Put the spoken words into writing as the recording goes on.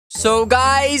So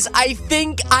guys, I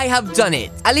think I have done it.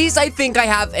 At least I think I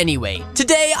have anyway.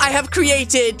 Today I have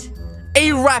created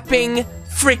a rapping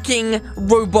freaking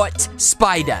robot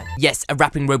spider. Yes, a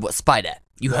rapping robot spider.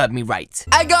 You heard me right.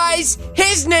 And guys,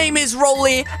 his name is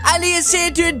Rolly, and he is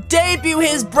here to debut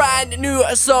his brand new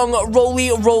song, Rolly,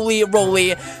 Rolly,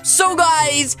 Rolly. So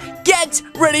guys, get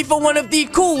ready for one of the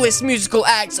coolest musical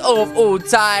acts of all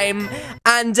time.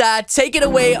 And take it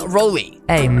away, Rolly.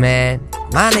 Hey man,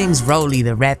 my name's Rolly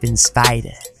the rapping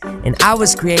spider, and I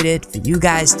was created for you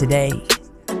guys today,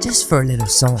 just for a little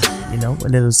song, you know, a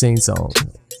little sing song.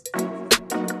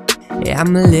 Yeah,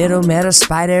 I'm a little metal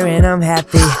spider and I'm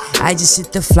happy. I just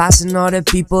hit the floss and all the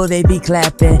people, they be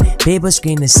clapping. People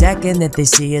scream the second that they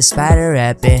see a spider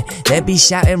rapping. They be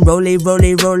shouting, Rolly,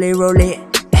 Rolly, Rolly, Rolly.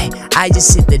 Hey, I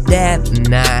just hit the dab,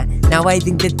 nah. Now I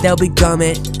think that they'll be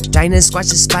coming. Trying to squash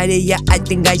the spider, yeah, I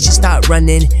think I should start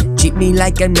running. Treat me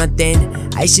like I'm nothing,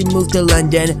 I should move to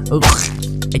London. Ugh,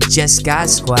 I just got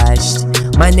squashed.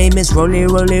 My name is Rolly,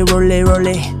 Rolly, Rolly,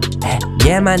 Rolly.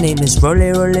 Yeah, my name is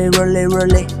Rolly, Rolly, Rolly,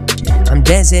 Rolly. I'm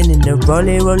dancing in the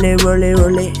Rolly, Rolly, Rolly,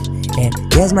 Rolly. And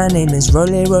yes, my name is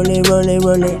Rolly, Rolly, Rolly,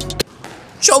 Rolly.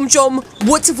 Chom Chom,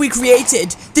 what have we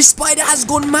created? This spider has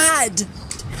gone mad.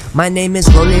 My name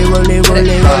is Rolly, Rolly,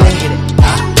 Rolly, Rolly.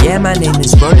 Yeah, my name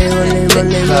is Rolly, Rolly,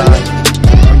 Rolly, Rolly.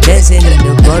 I'm dancing in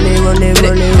the Rolly, Rolly,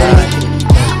 Rolly, Rolly.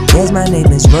 Yes, my name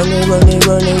is Rolly, Rolly,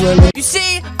 Rolly, Rolly. You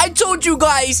see, I told you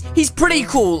guys, he's pretty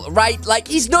cool, right? Like,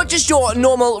 he's not just your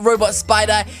normal robot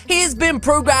spider. He has been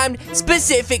programmed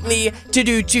specifically to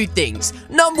do two things.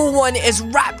 Number one is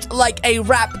rapped like a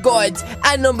rap god,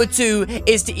 and number two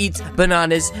is to eat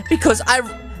bananas because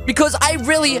I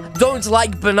really don't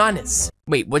like bananas.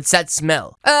 Wait, what's that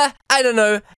smell? I don't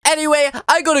know. Anyway,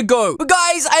 I gotta go. But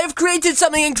guys, I have created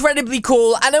something incredibly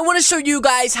cool, and I want to show you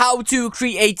guys how to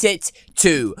create it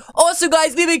too. Also,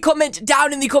 guys, leave a comment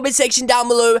down in the comment section down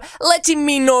below, letting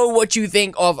me know what you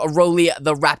think of Rolly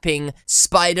the rapping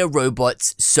spider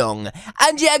robot's song.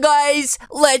 And yeah, guys,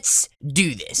 let's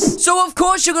do this. So, of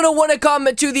course, you're gonna want to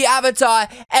come to the avatar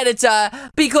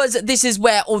editor, because this is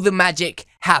where all the magic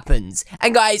happens.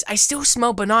 And guys, I still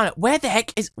smell banana. Where the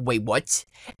heck is... Wait, what?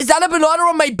 Is that a banana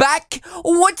on my back?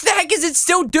 What the heck is it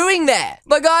still doing there?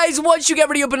 But guys, once you get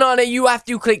rid of your banana, you have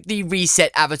to click the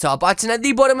reset avatar button at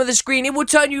the bottom of the screen. It will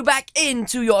turn you back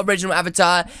into your original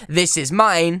avatar. This is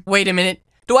mine. Wait a minute.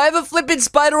 Do I have a flippin'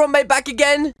 spider on my back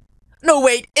again? No,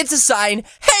 wait, it's a sign.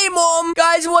 Hey, Mom!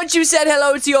 Guys, once you said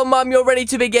hello to your mom, you're ready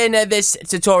to begin this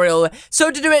tutorial.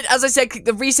 So to do it, as I said, click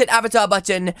the reset avatar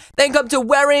button, then come to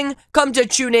wearing, come to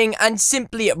tuning, and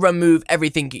simply remove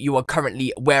everything you are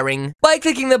currently wearing by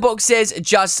clicking the boxes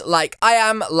just like I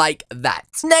am, like that.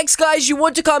 Next, guys, you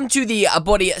want to come to the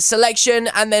body selection,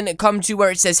 and then come to where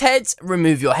it says heads,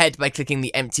 remove your head by clicking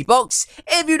the empty box.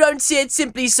 If you don't see it,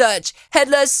 simply search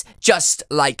headless, just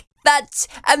like that,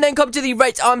 and then come to the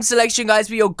right arm selection, guys,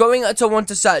 where you're going to want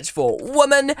to search for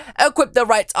woman, equip the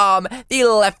right arm, the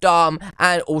left arm,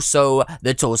 and also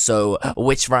the torso,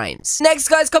 which rhymes. Next,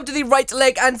 guys, come to the right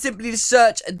leg and simply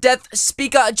search death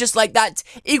speaker, just like that.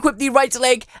 Equip the right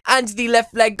leg and the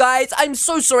left leg. Guys, I'm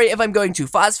so sorry if I'm going too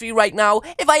fast for you right now.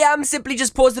 If I am, simply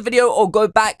just pause the video or go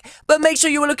back, but make sure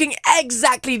you are looking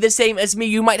exactly the same as me.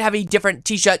 You might have a different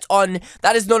t-shirt on.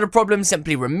 That is not a problem.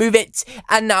 Simply remove it,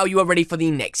 and now you are ready for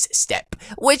the next step,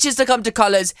 which is to come to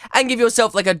colors and give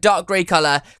yourself like a dark gray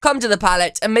color. Come to the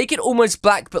palette and make it almost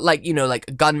black, but like, you know, like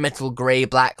gunmetal gray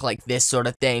black, like this sort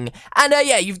of thing. And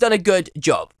yeah, you've done a good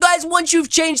job. Guys, once you've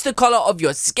changed the color of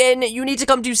your skin, you need to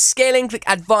come to scaling, click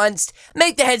advanced,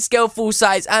 make the head scale full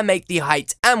size, and make the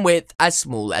height and width as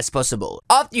small as possible.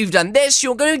 After you've done this,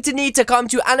 you're going to need to come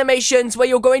to animations, where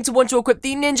you're going to want to equip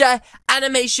the ninja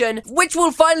animation, which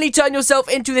will finally turn yourself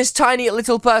into this tiny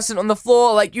little person on the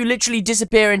floor. Like, you literally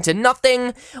disappear into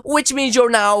nothing, which means you're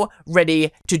now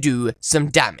ready to do some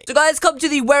damage. So guys, come to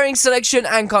the wearing selection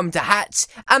and come to hats,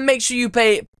 and make sure you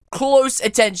pay close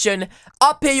attention.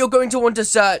 Up here, you're going to want to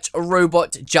search a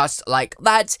robot, just like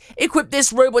that. Equip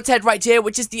this robot head right here,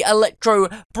 which is the Electro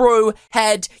Bro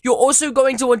head. You're also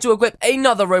going to want to equip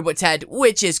another robot head,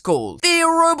 which is called the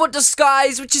Robot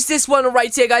Disguise, which is this one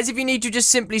right here, guys. If you need to, just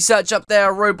simply search up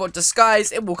there, Robot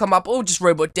Disguise. It will come up, or just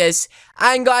Robot Dis.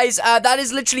 And guys, that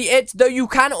is literally it, though you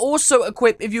can also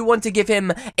equip, if you want to give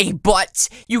him a butt,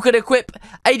 you can equip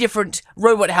a different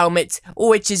robot helmet,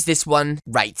 which is this one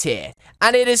right here.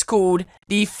 And it is called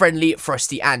the friendly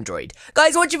frosty android.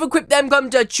 Guys, once you've equipped them, come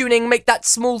to tuning, make that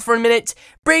small for a minute,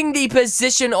 bring the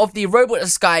position of the robot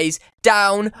disguise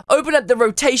down, open up the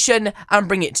rotation and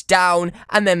bring it down,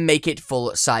 and then make it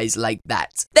full size like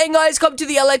that. Then guys, come to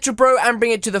the Electro Bro and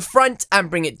bring it to the front and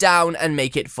bring it down and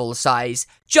make it full size,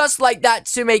 just like that,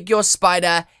 to make your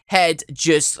spider head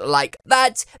just like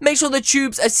that. Make sure the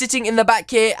tubes are sitting in the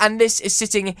back here and this is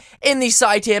sitting in the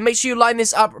side here. Make sure you line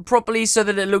this up properly so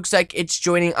that it looks like it's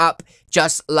joining up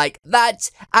just like that.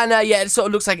 And yeah, it sort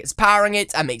of looks like it's powering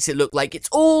it and makes it look like it's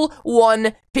all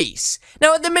one piece.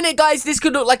 Now at the minute guys, this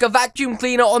could look like a vacuum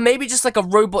cleaner or maybe just like a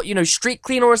robot, you know, street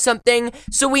cleaner or something.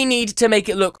 So we need to make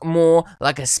it look more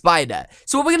like a spider.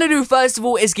 So what we're gonna do first of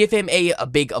all is give him a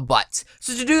big butt.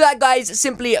 So to do that guys,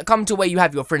 simply come to where you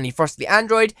have your friendly frosty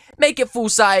android, make it full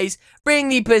size, bring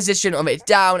the position of it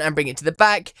down and bring it to the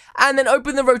back, and then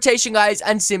open the rotation guys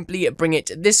and simply bring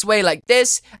it this way like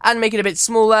this and make it a bit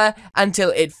smaller until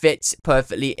it fits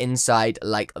perfectly inside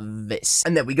like this.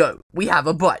 And there we go, we have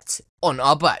a butt on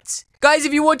our butt. Guys,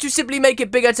 if you want to simply make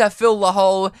it bigger to fill the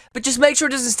hole, but just make sure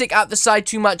it doesn't stick out the side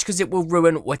too much because it will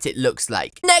ruin what it looks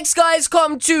like. Next guys,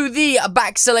 come to the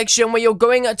back selection where you're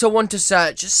going to want to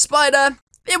search spider.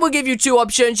 It will give you two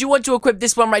options. You want to equip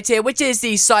this one right here, which is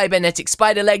the cybernetic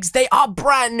spider legs. They are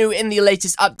brand new in the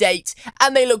latest update,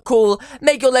 and they look cool.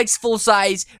 Make your legs full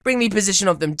size, bring the position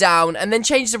of them down, and then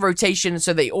change the rotation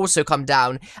so they also come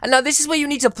down. And now this is where you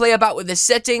need to play about with the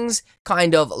settings,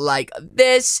 kind of like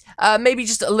this. Maybe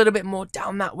just a little bit more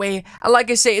down that way. And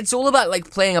like I say, it's all about like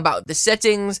playing about with the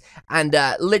settings, and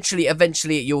literally,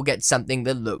 eventually, you'll get something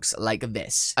that looks like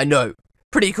this. I know.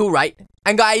 Pretty cool, right?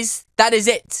 And guys, that is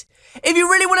it. If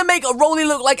you really want to make a Rolly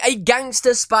look like a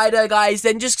gangster spider, guys,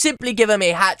 then just simply give him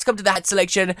a hat. Come to the hat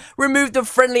selection, remove the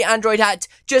friendly android hat,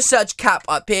 just search cap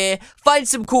up here, find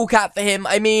some cool cap for him.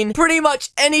 I mean, pretty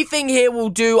much anything here will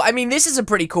do. I mean, this is a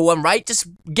pretty cool one, right? Just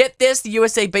get this, the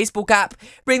USA baseball cap,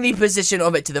 bring the position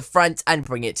of it to the front and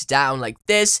bring it down like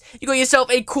this. You got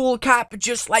yourself a cool cap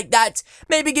just like that.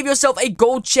 Maybe give yourself a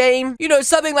gold chain, you know,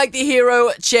 something like the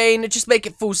hero chain. Just make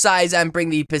it full size and bring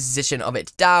the position of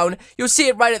it down. You'll see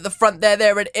it right at the front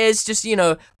there it is. Just, you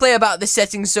know, play about the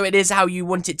settings so it is how you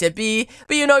want it to be.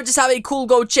 But, you know, just have a cool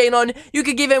gold chain on. You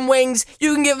can give him wings,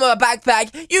 you can give him a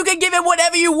backpack, you can give him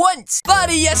whatever you want.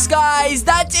 But yes guys,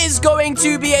 that is going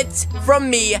to be it from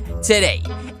me today.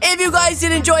 If you guys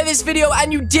did enjoy this video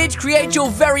and you did create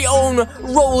your very own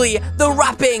Rolly the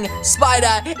rapping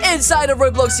spider inside of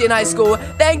Robloxian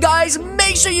Highschool, then guys,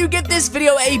 make sure you give this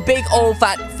video a big old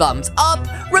fat thumbs up.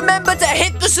 Remember to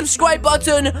hit the subscribe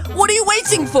button. What are you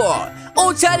waiting for?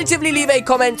 Alternatively, leave a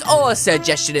comment or a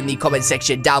suggestion in the comment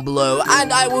section down below,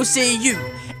 and I will see you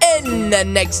in the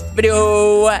next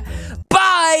video.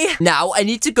 Bye! Now, I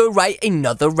need to go write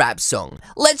another rap song.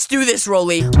 Let's do this,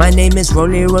 Rolly. My name is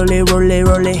Rolly, Rolly, Rolly,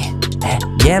 Rolly.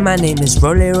 Yeah, my name is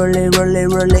Rolly, Rolly, Rolly,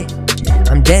 Rolly.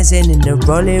 I'm dancing in the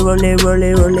Rolly, Rolly,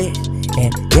 Rolly, Rolly.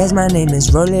 Yes, my name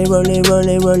is Rolly, Rolly,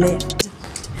 Rolly, Rolly.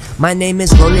 My name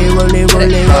is Rolly, Rolly,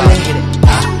 Rolly, Rolly.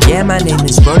 Yeah, my name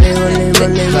is Rolly, Rolly,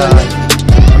 Rolly, Rolly.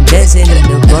 I'm dancing in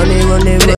the Rolly, Rolly, Rolly.